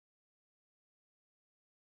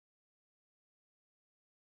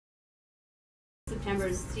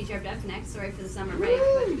September's C# Dev Connect. Sorry for the summer break,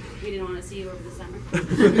 but we didn't want to see you over the summer.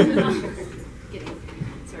 Kidding,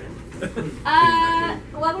 sort of.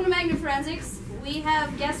 Welcome to Magna Forensics. We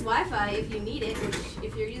have guest Wi-Fi if you need it, which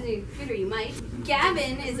if you're using a computer you might.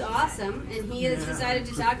 Gavin is awesome, and he has decided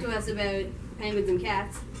to talk to us about penguins and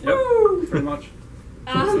cats. Yep, pretty much.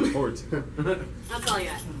 Support. That's all I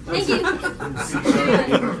got. Thank you.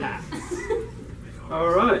 All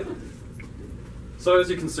right. So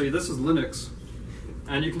as you can see, this is Linux,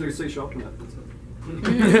 and you can do C# in it.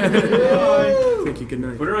 Thank you. Good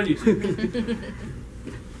night. Put it on YouTube.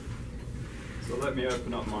 So let me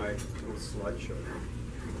open up my little slideshow.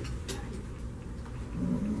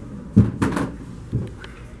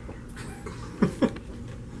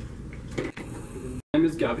 My name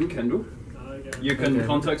is Gavin Kendall. You can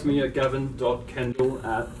contact me at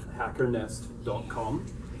gavin.kendall@hackernest.com.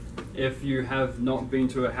 If you have not been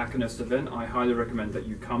to a HackerNest event, I highly recommend that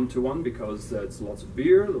you come to one because there's lots of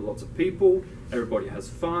beer, there's lots of people, everybody has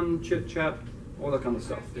fun, chit chat, all that kind of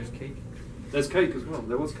stuff. There's cake. There's cake as well.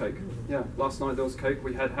 There was cake. Yeah, last night there was cake.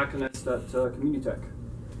 We had HackerNest at Communitech.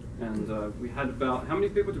 And we had about, how many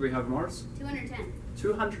people did we have, Morris? 210.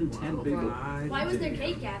 210 wow. people. Why was there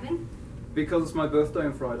cake, Gavin? Because it's my birthday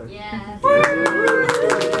on Friday. Yeah.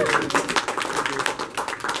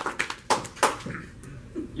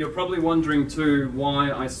 You're probably wondering too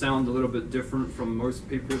why I sound a little bit different from most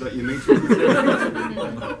people that you meet.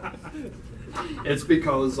 It's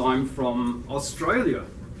because I'm from Australia.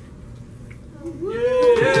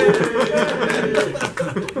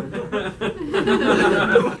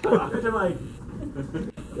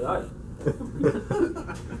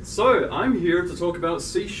 So, I'm here to talk about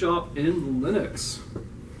C# in Linux.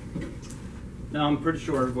 Now, I'm pretty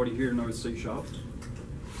sure everybody here knows C#. Yeah.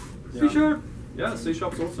 C#? Yeah, C# is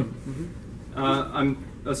awesome. I'm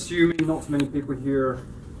assuming not many people here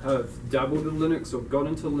have dabbled in Linux or got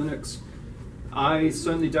into Linux. I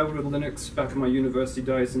certainly dabbled with Linux back in my university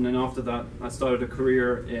days, and then after that I started a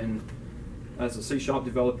career as a C#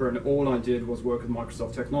 developer, and all I did was work with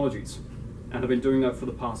Microsoft technologies. And I've been doing that for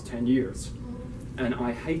the past 10 years. And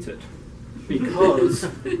I hate it, because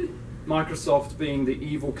Microsoft, being the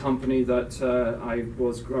evil company that I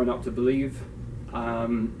was grown up to believe,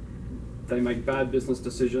 they make bad business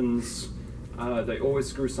decisions. They always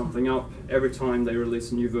screw something up. Every time they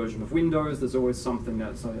release a new version of Windows, there's always something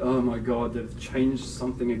that's like, oh my god, they've changed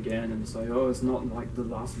something again, and say, oh, it's not like the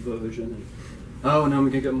last version, and oh, now we're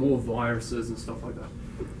going to get more viruses and stuff like that.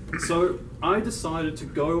 So I decided to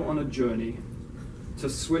go on a journey to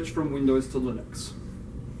switch from Windows to Linux.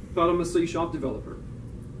 But I'm a C# developer.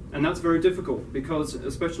 And that's very difficult, because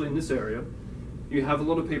especially in this area, you have a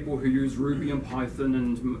lot of people who use Ruby and Python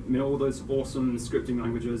and all those awesome scripting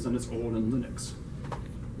languages, and it's all in Linux.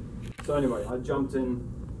 So anyway, I jumped in,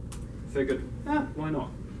 figured, why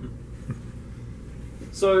not?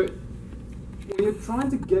 So when you're trying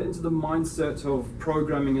to get into the mindset of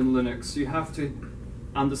programming in Linux, you have to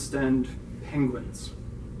understand penguins.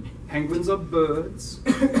 Penguins are birds,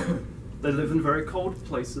 they live in very cold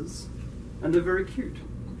places, and they're very cute.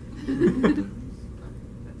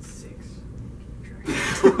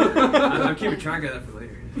 I'm keeping track of that for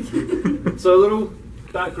later. So a little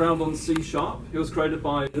background on C#. It was created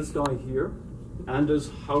by this guy here,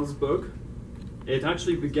 Anders Hallsberg. It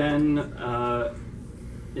actually began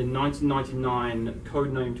in 1999,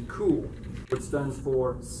 codenamed COOL, which stands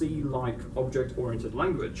for C-like Object-Oriented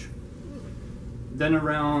Language. Then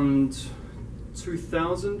around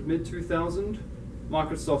 2000, mid-2000,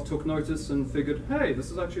 Microsoft took notice and figured, hey,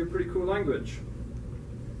 this is actually a pretty cool language.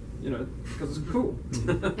 You know, because it's cool.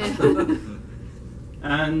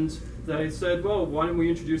 And they said, well, why don't we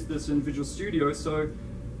introduce this in Visual Studio? So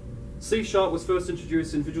C# was first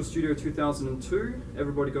introduced in Visual Studio 2002.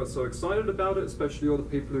 Everybody got so excited about it, especially all the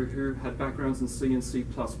people who had backgrounds in C and C++,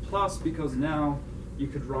 because now you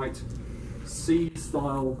could write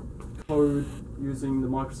C-style code using the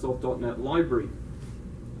Microsoft.NET library.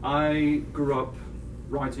 I grew up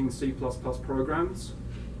writing C++ programs.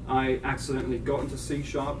 I accidentally got into C#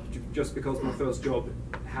 just because my first job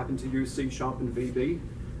happened to use C# and VB.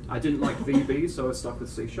 I didn't like VB, so I stuck with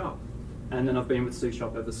C#. And then I've been with C#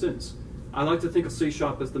 ever since. I like to think of C#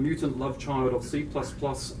 as the mutant love child of C++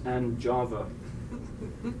 and Java.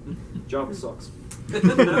 Java sucks.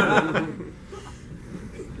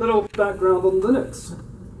 Little background on Linux.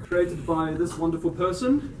 Created by this wonderful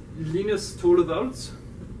person, Linus Torvalds.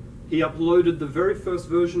 He uploaded the very first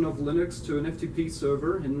version of Linux to an FTP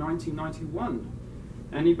server in 1991.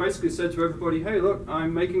 And he basically said to everybody, hey, look,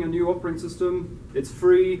 I'm making a new operating system. It's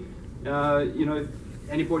free. You know,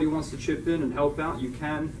 anybody wants to chip in and help out, you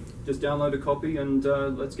can. Just download a copy and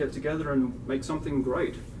let's get together and make something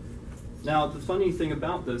great. Now, the funny thing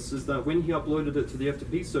about this is that when he uploaded it to the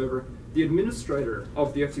FTP server, the administrator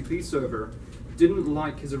of the FTP server didn't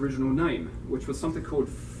like his original name, which was something called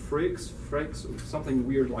Frex, or something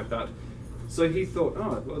weird like that. So he thought,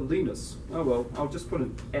 oh, well, Linus. Oh, well, I'll just put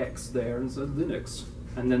an X there and say Linux.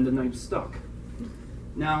 And then the name stuck.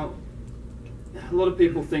 Now, a lot of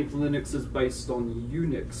people think Linux is based on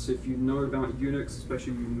Unix. If you know about Unix,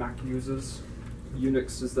 especially you Mac users,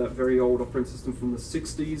 Unix is that very old operating system from the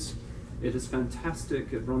 60s. It is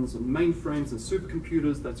fantastic. It runs on mainframes and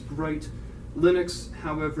supercomputers. That's great. Linux,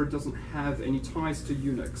 however, doesn't have any ties to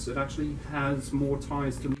Unix. It actually has more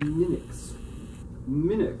ties to Minix.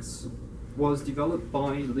 Minix was developed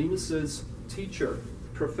by Linus's teacher,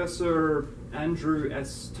 Professor Andrew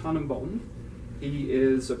S. Tannenbaum. He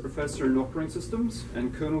is a professor in operating systems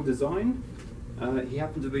and kernel design. He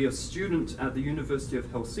happened to be a student at the University of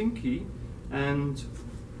Helsinki, and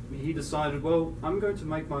he decided, well, I'm going to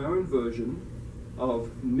make my own version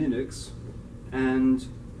of Minix, and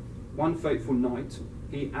one fateful night,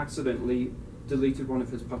 he accidentally deleted one of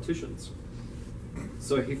his partitions.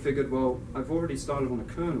 So he figured, well, I've already started on a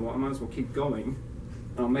kernel, I might as well keep going,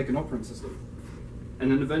 and I'll make an operating system.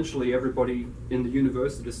 And then eventually everybody in the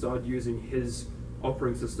university started using his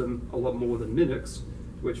operating system a lot more than Minix,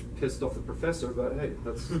 which pissed off the professor, but hey,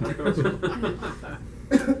 that's how it goes.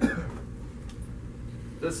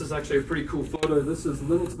 This is actually a pretty cool photo. This is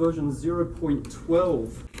Linux version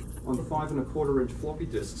 0.12 on 5¼ inch floppy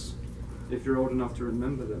disks, if you're old enough to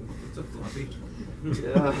remember them. It's a floppy.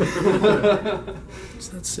 Yeah. It's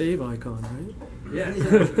that save icon, right? Yeah.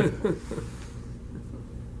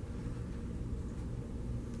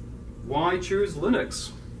 Why choose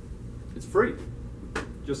Linux? It's free.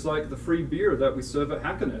 Just like the free beer that we serve at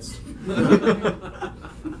Hackernest.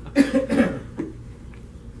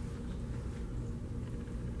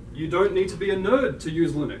 You don't need to be a nerd to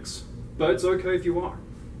use Linux, but it's okay if you are.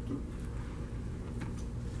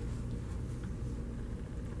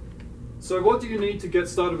 So what do you need to get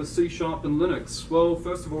started with C# and Linux? Well,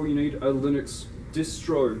 first of all, you need a Linux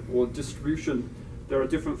distro or distribution. There are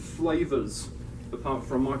different flavors. Apart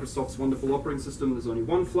from Microsoft's wonderful operating system, there's only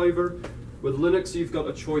one flavor. With Linux, you've got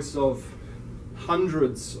a choice of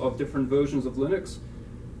hundreds of different versions of Linux.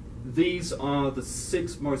 These are the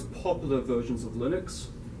 6 most popular versions of Linux.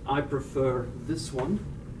 I prefer this one,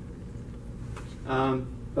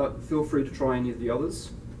 but feel free to try any of the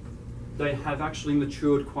others. They have actually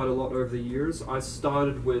matured quite a lot over the years. I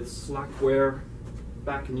started with Slackware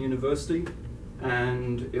back in university,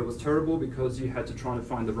 and it was terrible because you had to try to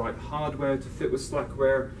find the right hardware to fit with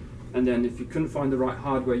Slackware, and then if you couldn't find the right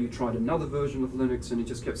hardware, you tried another version of Linux, and you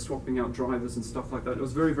just kept swapping out drivers and stuff like that. It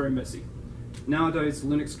was very, very messy. Nowadays,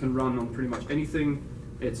 Linux can run on pretty much anything.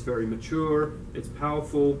 It's very mature, it's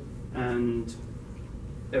powerful, and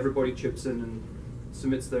everybody chips in and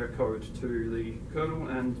submits their code to the kernel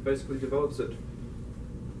and basically develops it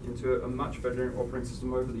into a much better operating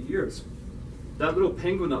system over the years. That little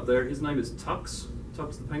penguin up there, his name is Tux.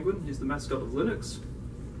 Tux the penguin, he's the mascot of Linux.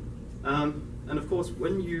 And of course,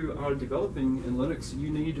 when you are developing in Linux,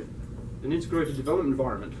 you need an integrated development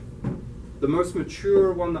environment. The most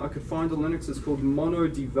mature one that I could find on Linux is called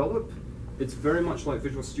MonoDevelop. It's very much like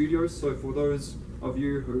Visual Studio, so for those of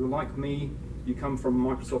you who, like me, you come from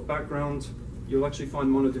a Microsoft background, you'll actually find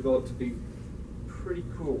MonoDevelop to be pretty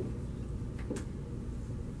cool.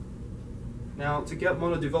 Now, to get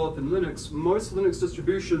MonoDevelop in Linux, most Linux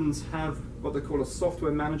distributions have what they call a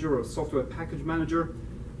software manager or a software package manager.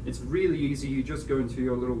 It's really easy. You just go into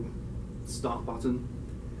your little start button,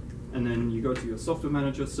 and then you go to your software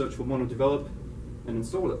manager, search for MonoDevelop, and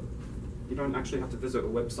install it. You don't actually have to visit a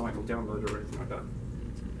website or download it or anything like that.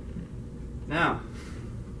 Now,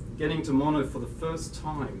 getting to Mono for the first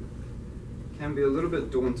time can be a little bit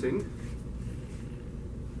daunting.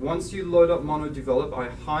 Once you load up MonoDevelop, I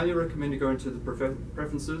highly recommend you go into the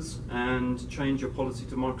preferences and change your policy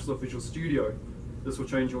to Microsoft Visual Studio. This will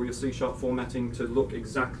change all your C# formatting to look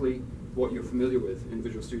exactly what you're familiar with in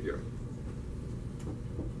Visual Studio.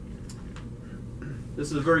 This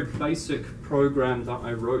is a very basic program that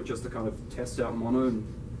I wrote just to kind of test out Mono and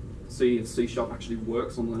see if C# actually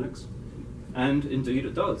works on Linux. And indeed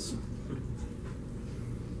it does.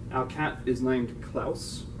 Our cat is named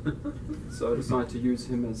Klaus, so I decided to use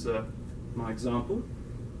him as my example.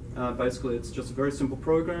 Basically, it's just a very simple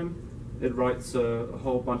program. It writes a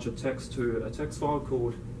whole bunch of text to a text file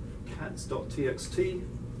called cats.txt.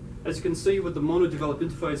 As you can see with the MonoDevelop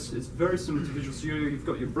interface, it's very similar to Visual Studio. You've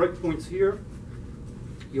got your breakpoints here,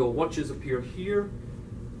 your watches appear here,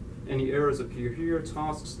 any errors appear here,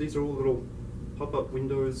 tasks, these are all little pop-up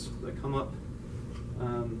windows that come up.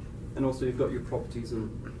 And also you've got your properties, and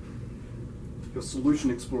your Solution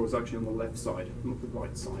Explorer is actually on the left side, not the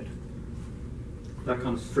right side. That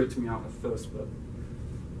kind of freaked me out at first, but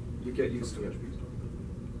you get used to it.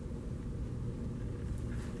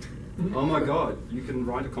 Oh my god, you can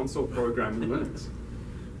write a console program in Linux.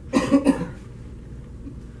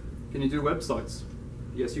 Can you do websites?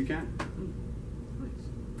 Yes, you can.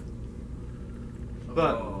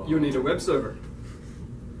 But you need a web server.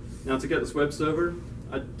 Now to get this web server,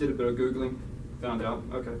 I did a bit of Googling, found out,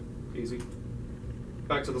 okay, easy.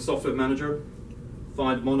 Back to the software manager,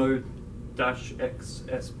 find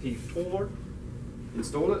mono-xsp4,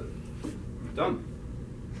 install it, done.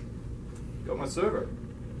 Got my server.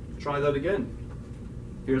 Try that again.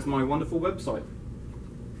 Here's my wonderful website.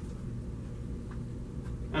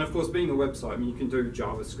 And of course, being a website, I mean, you can do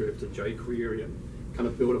JavaScript and jQuery and kind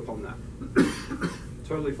of build upon that.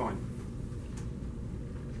 Totally fine.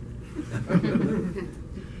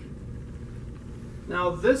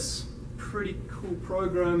 Now this pretty cool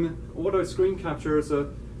program, Auto Screen Capture, is a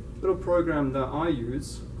little program that I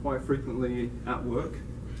use quite frequently at work.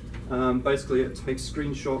 Basically, it takes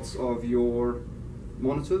screenshots of your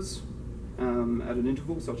monitors at an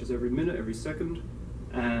interval, such as every minute, every second,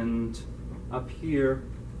 and up here,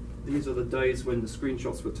 these are the days when the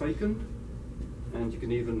screenshots were taken, and you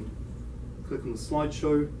can even click on the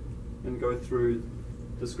slideshow and go through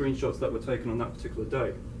the screenshots that were taken on that particular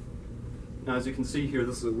day. Now, as you can see here,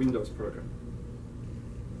 this is a Windows program.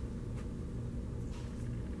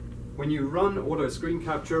 When you run Auto Screen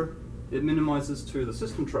Capture, it minimizes to the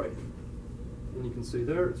system tray. And you can see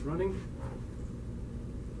there, it's running.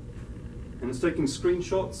 And it's taking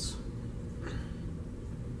screenshots.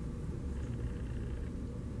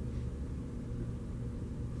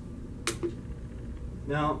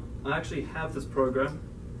 Now, I actually have this program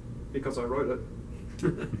because I wrote it.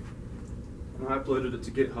 And I uploaded it to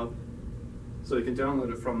GitHub. So you can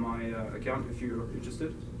download it from my account if you're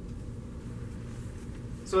interested.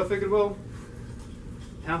 So I figured, well,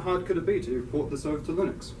 how hard could it be to port this over to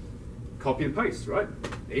Linux? Copy and paste, right?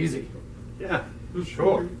 Easy. Yeah,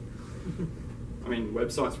 sure. I mean,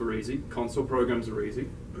 websites were easy, console programs are easy.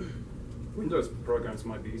 Windows programs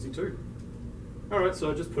might be easy too. All right,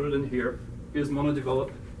 so I just put it in here. Here's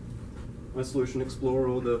MonoDevelop, my Solution Explorer,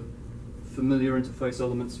 all the familiar interface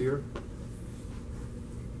elements here.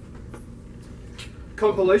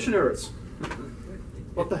 Compilation errors.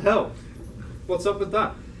 What the hell? What's up with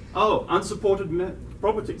that? Oh, unsupported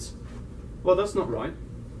properties. Well, that's not right.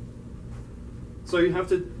 So you have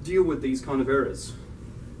to deal with these kind of errors.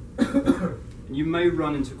 You may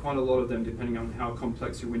run into quite a lot of them depending on how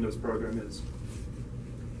complex your Windows program is.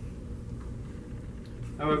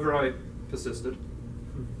 However, I persisted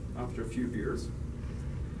after a few beers.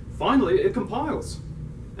 Finally, it compiles.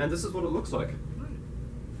 And this is what it looks like.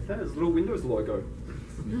 There's a little Windows logo.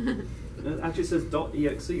 It actually says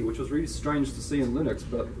 .exe, which was really strange to see in Linux,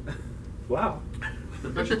 but wow,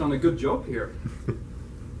 they've actually done a good job here.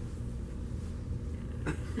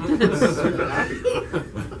 Super happy.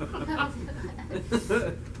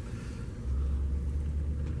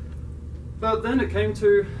 But then it came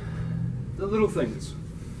to the little things,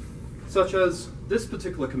 such as this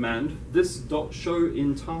particular command, this .show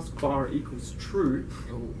in taskbar equals true,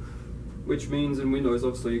 which means in Windows,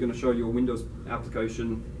 obviously, you're going to show your Windows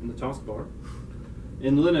application in the taskbar.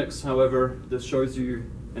 In Linux, however, this shows you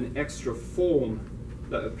an extra form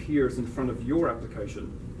that appears in front of your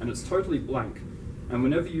application, and it's totally blank. And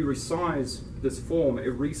whenever you resize this form,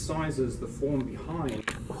 it resizes the form behind,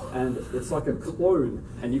 and it's like a clone,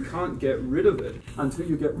 and you can't get rid of it until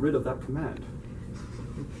you get rid of that command.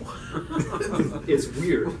 It's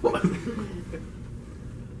weird.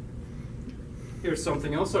 Here's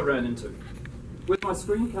something else I ran into. With my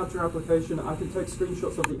screen capture application, I can take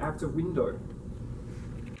screenshots of the active window.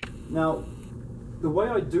 Now, the way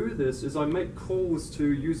I do this is I make calls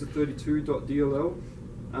to user32.dll.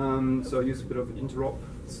 So I use a bit of interop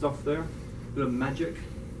stuff there, a bit of magic.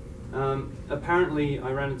 Apparently,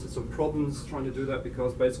 I ran into some problems trying to do that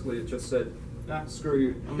because basically it just said, ah, screw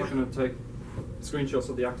you, I'm not going to take screenshots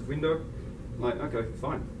of the active window. I'm like, okay,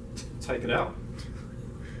 fine, take it out.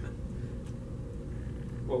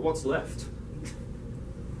 Well, what's left?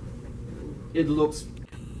 It looks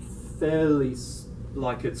fairly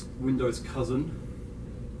like its Windows cousin.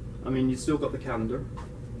 I mean, you still got the calendar.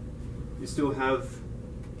 You still have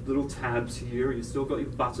little tabs here. You still got your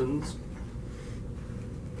buttons.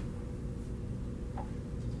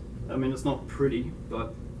 I mean, it's not pretty,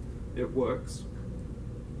 but it works.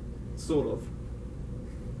 Sort of.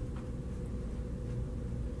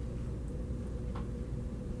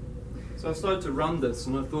 So I started to run this,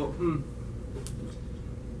 and I thought,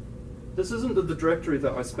 this isn't the directory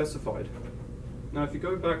that I specified. Now, if you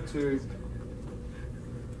go back to,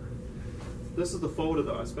 this is the folder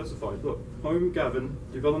that I specified. Look, home Gavin,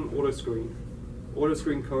 development auto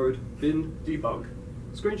screen code, bin debug,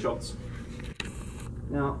 screenshots.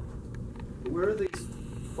 Now, where are these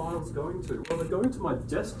files going to? Well, they're going to my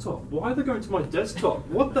desktop. Why are they going to my desktop?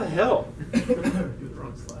 What the hell? You're the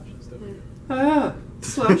wrong slashes, don't you? Ah,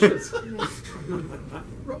 slashes.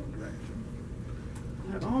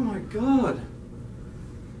 Oh my god.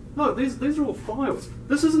 No, these are all files.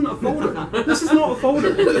 This isn't a folder. This is not a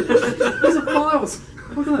folder. These are files.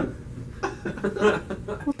 Look at them.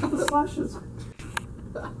 Look at the slashes.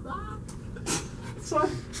 So,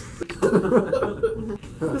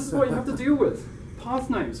 this is what you have to deal with. Path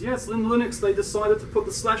names. Yes, in Linux they decided to put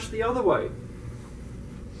the slash the other way.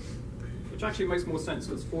 Which actually makes more sense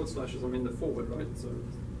because forward slashes, I mean they're forward, right? So,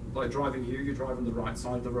 like driving here, you drive on the right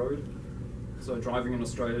side of the road. So driving in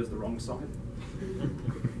Australia is the wrong side.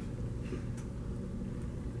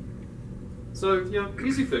 So yeah,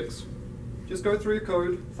 easy fix. Just go through your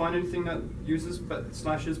code, find anything that uses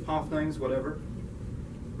slashes, path names, whatever.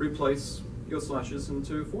 Replace your slashes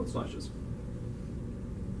into forward slashes.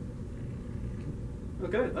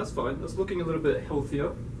 Okay, that's fine. That's looking a little bit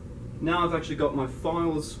healthier. Now I've actually got my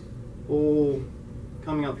files all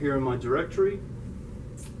coming up here in my directory.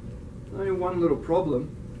 Only one little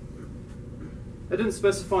problem. I didn't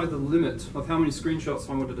specify the limit of how many screenshots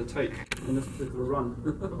I wanted to take in this particular run.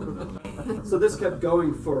 So this kept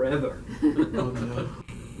going forever. Oh, no.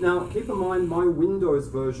 Now, keep in mind my Windows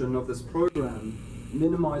version of this program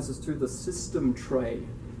minimizes to the system tray.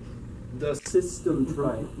 The system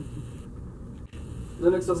tray.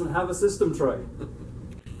 Linux doesn't have a system tray.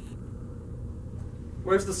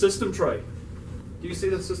 Where's the system tray? Do you see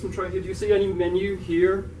the system tray here? Do you see any menu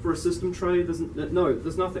here for a system tray? No,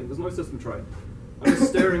 there's nothing. There's no system tray. I'm just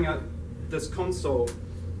staring at this console,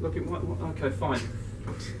 looking, okay, fine.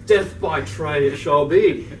 Death by tray it shall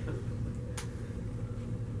be.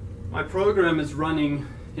 My program is running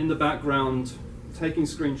in the background, taking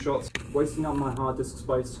screenshots, wasting up my hard disk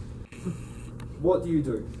space. What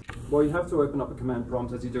do? Well, you have to open up a command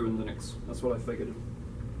prompt as you do in Linux. That's what I figured.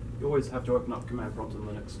 You always have to open up a command prompt in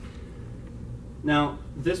Linux. Now,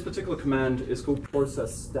 this particular command is called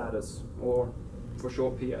process status, or for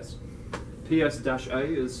short PS. PS-A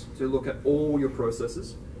is to look at all your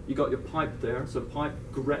processes. You got your pipe there, so pipe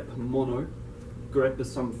grep mono. Grep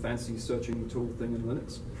is some fancy searching tool thing in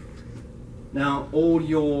Linux. Now, all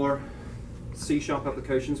your C#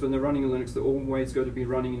 applications, when they're running in Linux, they're always going to be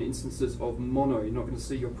running in instances of mono. You're not going to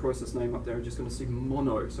see your process name up there, you're just going to see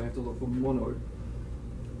mono, so you have to look for mono.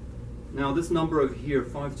 Now, this number over here,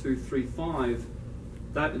 5235,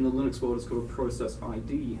 that in the Linux world is called process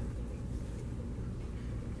ID.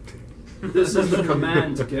 This is the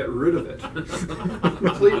command to get rid of it.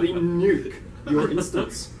 Completely nuke your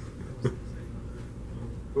instance.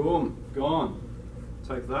 Boom, gone.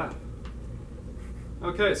 Take that.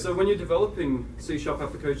 Okay, so when you're developing C#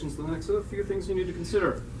 applications in Linux, there are a few things you need to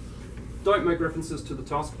consider. Don't make references to the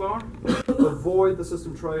taskbar. Avoid the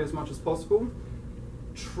system tray as much as possible.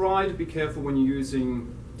 Try to be careful when you're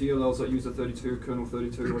using DLLs like user 32, kernel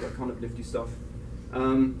 32, all that kind of nifty stuff.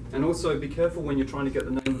 And also be careful when you're trying to get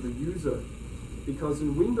the name of the user, because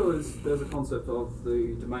in Windows there's a concept of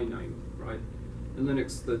the domain name, right? In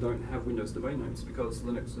Linux they don't have Windows domain names because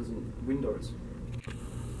Linux isn't Windows.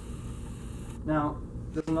 Now,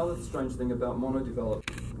 there's another strange thing about monodevelop,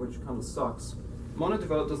 which kind of sucks.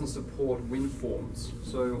 Monodevelop doesn't support WinForms,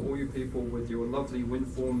 so all you people with your lovely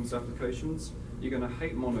WinForms applications, you're going to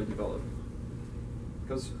hate monodevelop.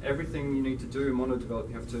 Because everything you need to do in monodevelop,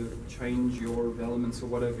 you have to change your elements or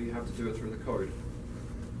whatever, you have to do it through the code.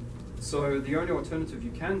 So the only alternative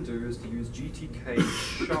you can do is to use GTK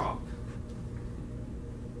sharp.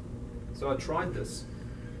 So I tried this.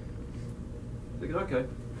 Figured, okay,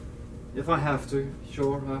 if I have to,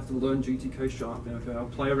 sure, I have to learn GTK sharp. Okay, I'll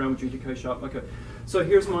play around with GTK sharp. Okay, so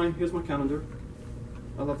here's my calendar.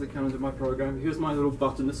 I love the calendar of my program. Here's my little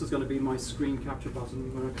button. This is going to be my screen capture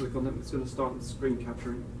button. When I click on it, it's going to start the screen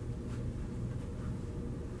capturing.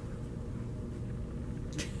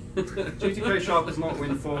 GTK sharp is not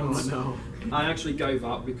WinForms. Oh, no. I actually gave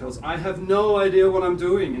up because I have no idea what I'm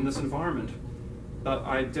doing in this environment. But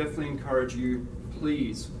I definitely encourage you,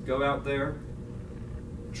 please go out there,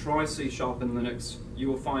 try C# in Linux. You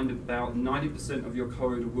will find about 90% of your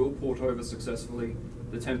code will port over successfully.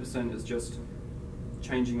 The 10% is just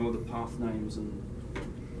changing all the path names and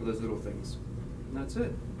all those little things. And that's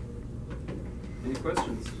it. Any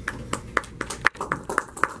questions?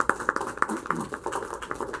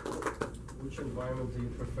 Which environment do you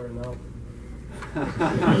prefer now?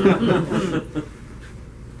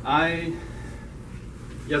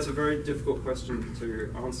 Yeah, it's a very difficult question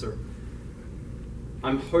to answer.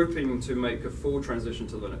 I'm hoping to make a full transition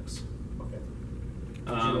to Linux. Okay.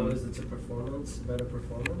 Do you know, is it a performance, better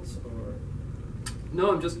performance, or?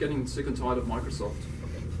 No, I'm just getting sick and tired of Microsoft.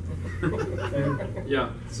 Okay. Yeah,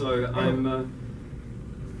 so I'm.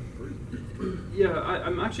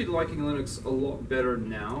 I'm actually liking Linux a lot better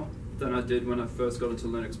now than I did when I first got into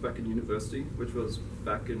Linux back in university, which was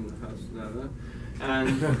back in the house,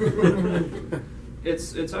 and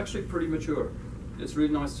it's actually pretty mature. It's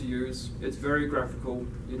really nice to use. It's very graphical.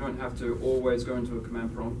 You don't have to always go into a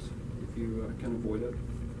command prompt if you can avoid it.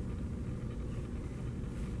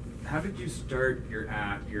 How did you start your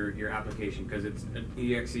application? Because it's an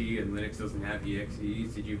exe and Linux doesn't have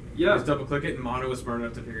exes. Did you just double click it and Mono was smart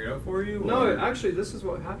enough to figure it out for you? No, or? Actually, this is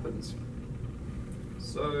what happens.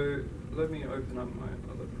 So let me open up my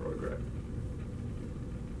other program.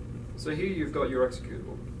 So here you've got your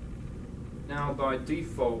executable. Now by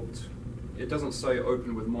default, it doesn't say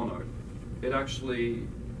open with Mono. It actually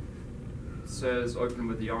says open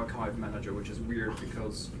with the archive manager, which is weird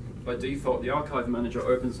because by default the archive manager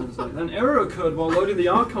opens and it's like, an error occurred while loading the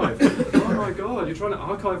archive. Oh my god, you're trying to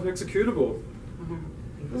archive an executable.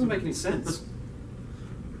 It doesn't make any sense.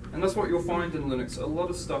 And that's what you'll find in Linux. A lot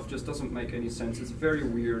of stuff just doesn't make any sense. It's very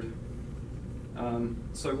weird.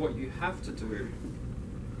 So what you have to do,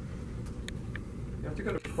 you have to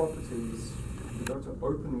go to Properties, you go to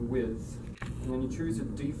Open With, and then you choose a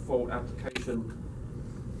default application.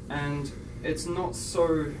 And it's not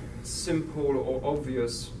so simple or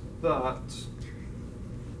obvious, but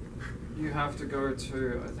you have to go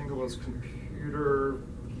to, I think it was Computer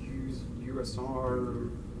USR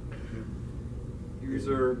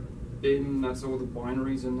user bin, that's all the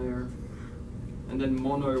binaries in there. And then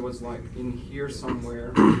Mono was like in here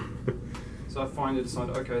somewhere. So I finally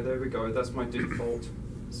decided, okay, there we go, that's my default.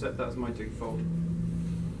 Set that as my default.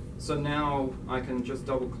 So now I can just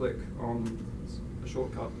double click on a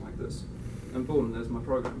shortcut like this, and boom, there's my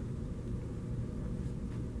program.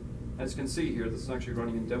 As you can see here, this is actually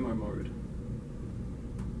running in demo mode.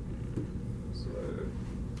 So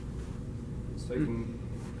it's taking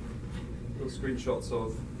little screenshots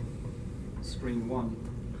of screen 1.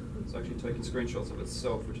 It's actually taking screenshots of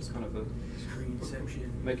itself, which is kind of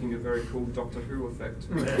making a very cool Doctor Who effect.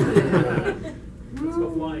 Let's go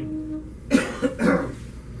flying.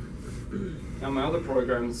 Now my other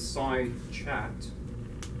program is SciChat.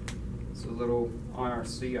 It's a little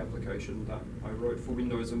IRC application that I wrote for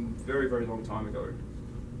Windows a very, very long time ago.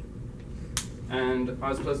 And I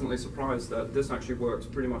was pleasantly surprised that this actually works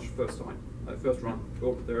pretty much first run.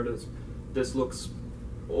 Oh, there it is. This looks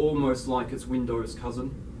almost like its Windows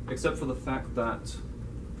cousin, except for the fact that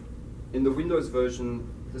in the Windows version,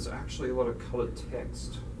 there's actually a lot of colored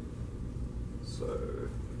text. So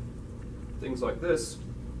things like this.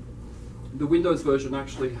 The Windows version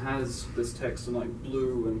actually has this text in like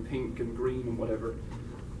blue and pink and green and whatever.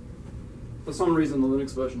 For some reason, the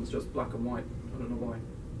Linux version is just black and white. I don't know why.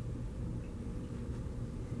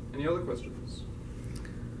 Any other questions?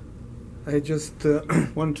 I just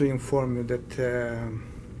want to inform you that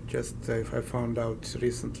if I found out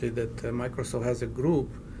recently that Microsoft has a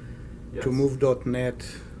group to move .NET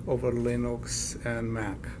over Linux and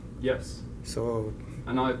Mac. Yes. So.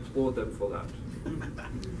 And I applaud them for that.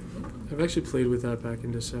 I've actually played with that back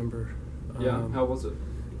in December. Yeah, how was it?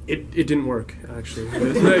 It didn't work actually.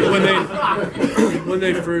 when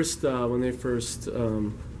they first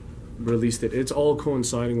released it, it's all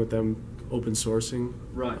coinciding with them open sourcing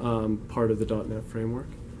part of the .NET framework.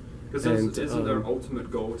 Because isn't their ultimate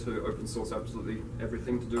goal to open source absolutely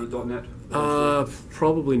everything to do with .NET?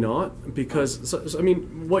 Probably not, because so, I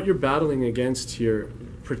mean, what you're battling against here,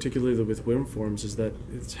 particularly with WinForms, is that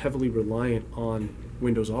it's heavily reliant on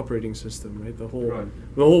Windows operating system, right? The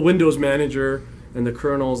whole Windows manager and the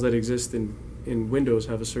kernels that exist in Windows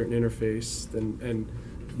have a certain interface, and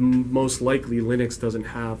most likely Linux doesn't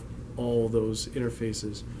have all those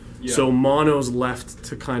interfaces. Yeah. So Mono's left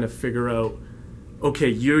to kind of figure out, okay,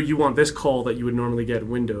 you want this call that you would normally get in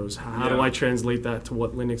Windows. How do I translate that to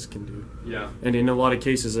what Linux can do? Yeah. And in a lot of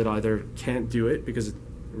cases, it either can't do it because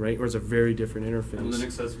or it's a very different interface. And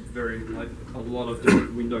Linux has a lot of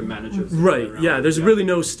different window managers. Right. Yeah. There's really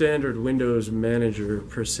no standard Windows manager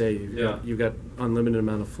per se. You've got unlimited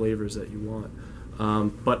amount of flavors that you want.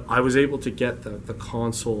 But I was able to get the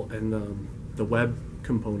console and the web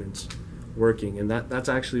components working, and that's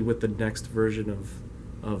actually with the next version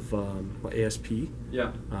of ASP.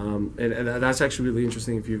 Yeah. And that's actually really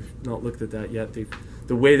interesting if you've not looked at that yet.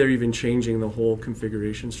 the way they're even changing the whole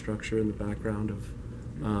configuration structure in the background of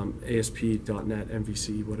ASP.NET,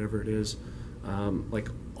 MVC, whatever it is. Like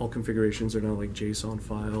all configurations are now like JSON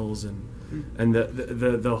files, and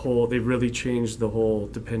the whole, they've really changed the whole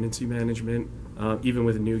dependency management, even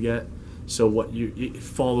with NuGet. So it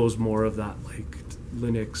follows more of that like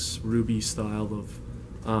Linux Ruby style of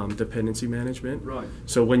dependency management. Right.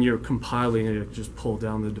 So when you're compiling it, just pull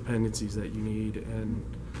down the dependencies that you need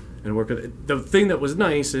and work with it. The thing that was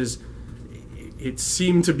nice is it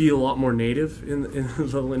seemed to be a lot more native in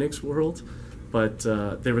the Linux world, but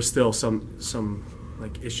there were still some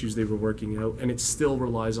like issues they were working out, and it still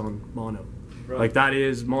relies on Mono. Right.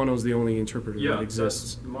 Like Mono's the only interpreter that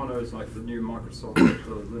exists. Mono is like the new Microsoft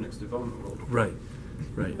for the Linux development world. Right.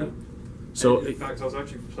 So in fact, I was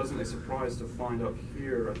actually pleasantly surprised to find up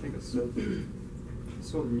here, I think it said, I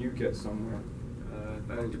saw NuGet somewhere.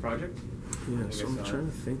 Add your project? yeah, so I'm trying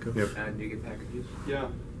to think of. Add NuGet packages? Yeah,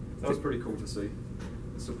 that was pretty cool to see.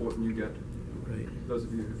 It supports NuGet. Right. Those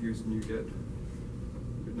of you who've used NuGet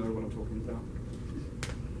would know what I'm talking about.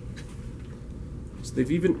 So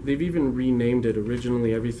they've even renamed it.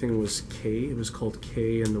 Originally, everything was K. It was called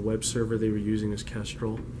K, and the web server they were using is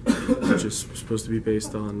Kestrel, which is supposed to be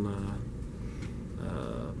based on.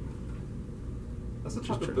 That's a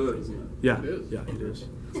type of bird, isn't it? Yeah, It is. yeah, it is.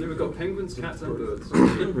 So we've got penguins, cats, and birds.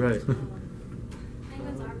 Right.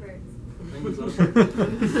 Penguins are birds. Penguins are.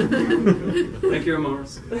 Thank you,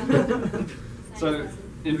 Morris. So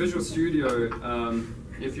in Visual Studio,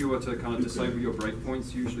 if you were to kind of disable your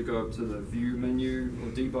breakpoints, you usually go up to the View menu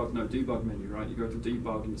or debug menu, right? You go to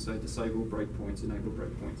Debug and you say Disable breakpoints, Enable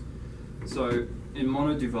breakpoints. So in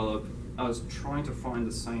Mono Develop, I was trying to find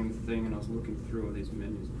the same thing, and I was looking through all these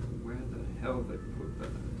menus. Where the hell have they put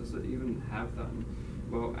that? Does it even have that? And,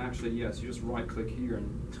 well, actually, yes. You just right-click here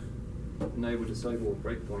and enable disable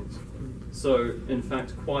breakpoints. So, in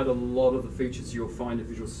fact, quite a lot of the features you'll find in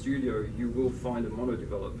Visual Studio, you will find in Mono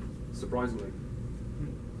Develop, surprisingly.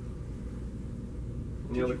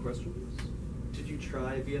 Any other questions? Did you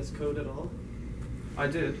try VS Code at all? I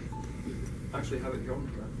did. I actually have it here on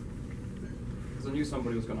the track. Because I knew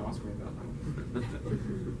somebody was going to ask me about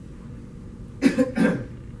that.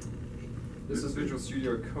 This is Visual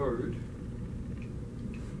Studio Code.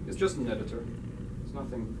 It's just an editor. There's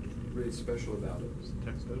nothing really special about it. It's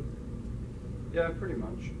text edit. Yeah, pretty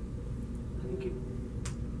much. I think it,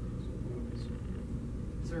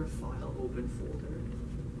 is there a file open folder?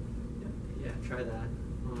 Yeah, try that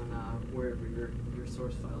on wherever your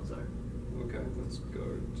source files are. Okay, let's go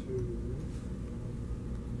to...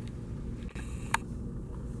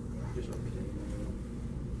 Just okay.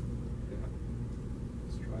 Yeah,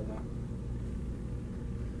 let's try that.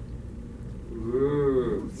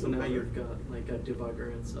 Ooh. So now you've got like a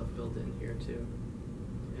debugger and stuff built in here too,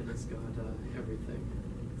 and it's got everything.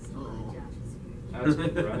 Oh. That's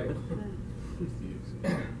great.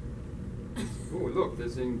 Oh, look,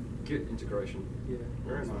 there's in Git integration. Yeah,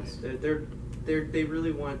 Very nice. They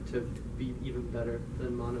really want to be even better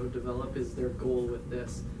than Mono Develop is their goal with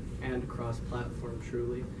this, and cross-platform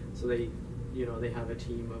truly. So they have a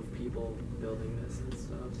team of people building this and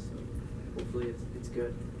stuff. So hopefully it's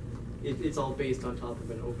good. It's all based on top of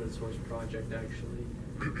an open source project actually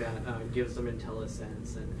that gives them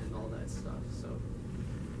IntelliSense and all that stuff. So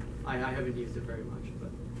I haven't used it very much,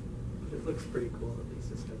 but it looks pretty cool. At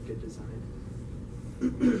least it's got good design.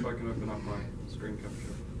 If I can open up my screen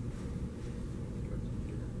capture.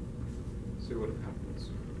 See what happens.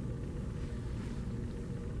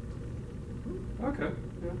 Okay,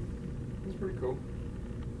 yeah, that's pretty cool.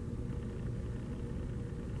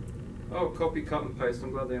 Oh, copy, cut, and paste.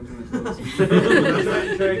 I'm glad they implemented this.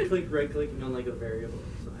 try right-clicking on like a variable.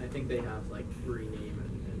 So I think they have like rename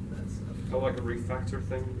and that stuff. Oh, like a refactor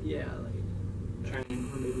thing? Yeah, like Change.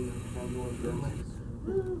 or maybe I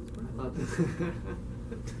thought this.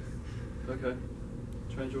 Okay.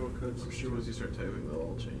 Change all codes. I'm sure once you start typing, they'll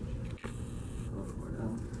all change.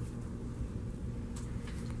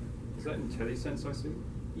 Is that IntelliSense I see?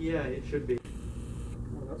 Yeah, it should be.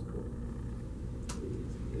 Oh, that's cool.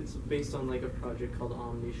 It's based on like a project called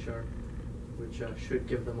OmniSharp, which should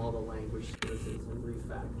give them all the language services and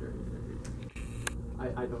refactor and everything.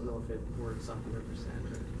 I don't know if it works 100% or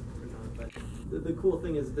not, but the cool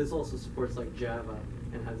thing is this also supports like Java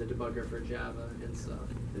and has a debugger for Java and stuff.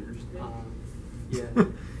 Yeah,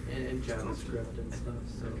 and JavaScript and stuff.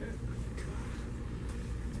 So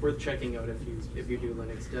it's worth checking out if you do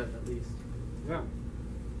Linux dev at least. Yeah.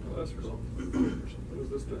 Oh, that's cool. What is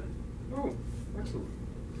this doing? Oh, excellent.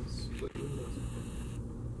 Split windows.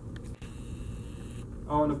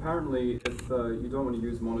 Oh, and apparently, if you don't want to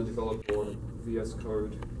use Mono Develop or VS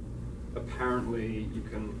Code, apparently you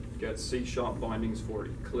can get C# bindings for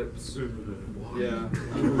Eclipse. Yeah.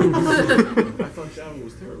 I thought Java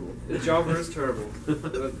was terrible. Java is terrible,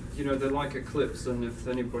 but you know, they're like Eclipse, and if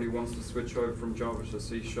anybody wants to switch over from Java to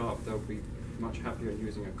C#, they'll be much happier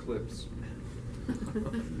using Eclipse.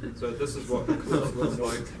 So this is what Eclipse looks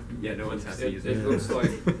like. Yeah, no one's happy using it. It looks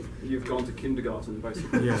like you've gone to kindergarten,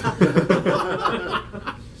 basically.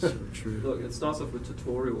 Yeah. So true. Look, it starts off with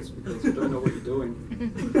tutorials because you don't know what you're doing.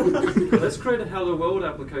 Let's create a Hello World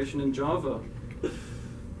application in Java.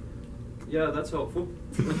 Yeah, that's helpful.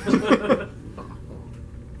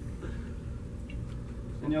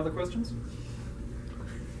 Any other questions?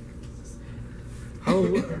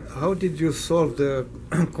 How did you solve the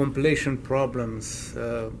compilation problems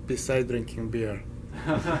besides drinking beer?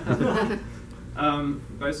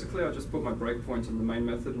 Basically, I just put my breakpoint in the main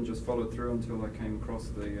method and just followed through until I came across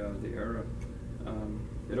the error.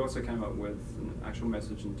 It also came up with an actual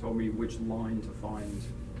message and told me which line to find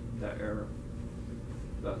that error.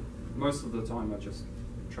 But most of the time, I just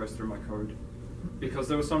traced through my code because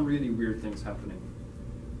there were some really weird things happening.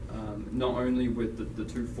 Not only with the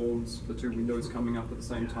two forms, the two windows coming up at the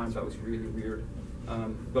same time, that was really weird.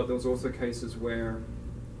 But there was also cases where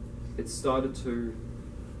it started to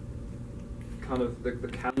kind of, the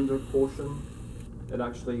calendar portion, it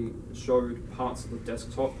actually showed parts of the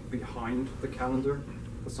desktop behind the calendar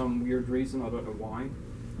for some weird reason, I don't know why.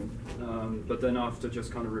 But then after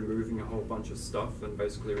just kind of removing a whole bunch of stuff and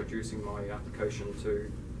basically reducing my application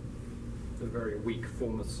to the very weak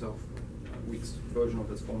former self, weak version of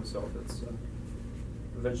its former self, it's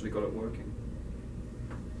eventually got it working.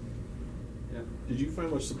 Yeah. Did you find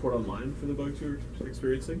much support online for the bugs you were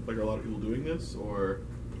experiencing? Like, are a lot of people doing this, or?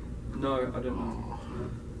 No, I didn't know. No.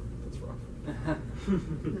 That's rough.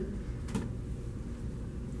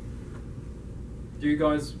 Do you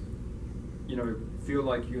guys, you know, feel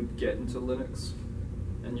like you'd get into Linux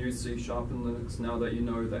and use C# in Linux now that you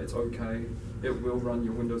know that it's okay, it will run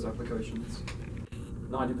your Windows applications?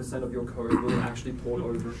 90% of your code will actually port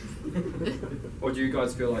over. Or do you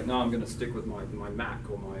guys feel like, no, I'm going to stick with my Mac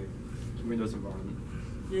or my Windows environment?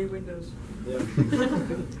 Yay, Windows. Yeah.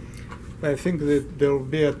 I think that there will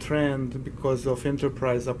be a trend because of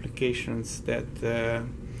enterprise applications that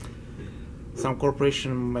some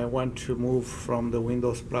corporation may want to move from the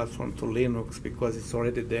Windows platform to Linux because it's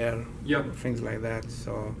already there. Yep. Things like that.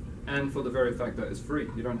 So. And for the very fact that it's free,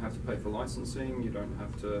 you don't have to pay for licensing, you don't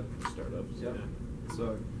have to Startups. Yeah.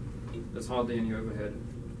 So there's hardly any overhead.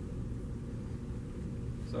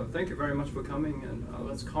 So thank you very much for coming. And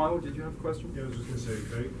that's Kyle. Did you have a question? Yeah, I was just going to say,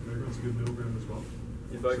 Vagrant's a good middle ground as well.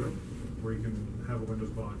 Yeah, Vagrant. So, where you can have a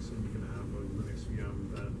Windows box and you can have a Linux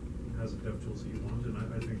VM that has the dev tools that you want. And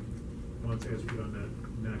I think once ASP.NET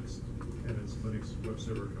Next and its Linux web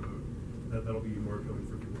server come out, that'll be more appealing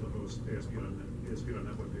for people to host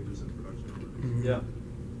ASP.NET web pages in production. Mm-hmm. Yeah.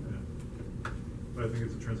 But I think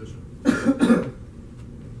it's a transition.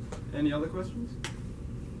 Any other questions?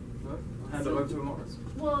 No? I'll hand it over to Morris.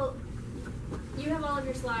 Well, you have all of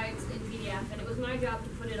your slides in PDF, and it was my job to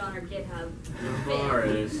put it on our GitHub.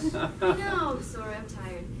 Morris. No, I'm sorry, I'm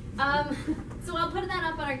tired. So I'll put that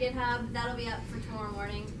up on our GitHub. That'll be up for tomorrow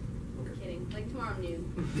morning. Kidding, like tomorrow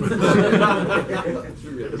noon.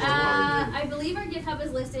 I believe our GitHub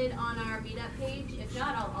is listed on our meetup page. If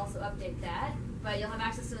not, I'll also update that. But you'll have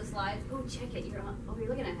access to the slides. Oh, check it. You're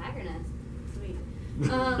looking at HackerNet. Sweet.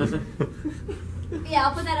 Yeah,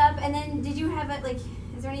 I'll put that up. And then, did you have it, like,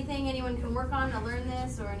 is there anything anyone can work on to learn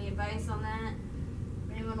this, or any advice on that?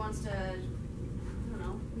 If anyone wants to, I don't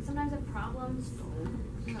know, we sometimes have problems.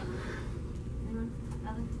 I don't know. Anyone?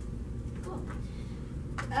 Nothing? Cool.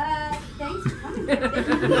 Thanks for coming.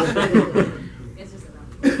 It's just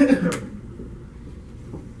enough.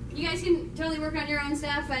 You guys can totally work on your own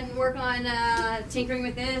stuff and work on tinkering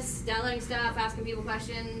with this, downloading stuff, asking people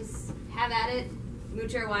questions. Have at it.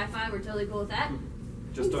 Moocher Wi-Fi, we're totally cool with that.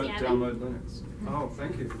 Just Thanks, don't Gavin. download Linux. Oh,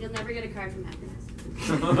 thank you. You'll never get a card from HackerNet.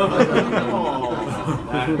 Oh,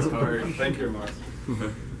 that's hard. Thank you, Mark.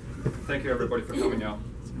 Thank you, everybody, for coming out.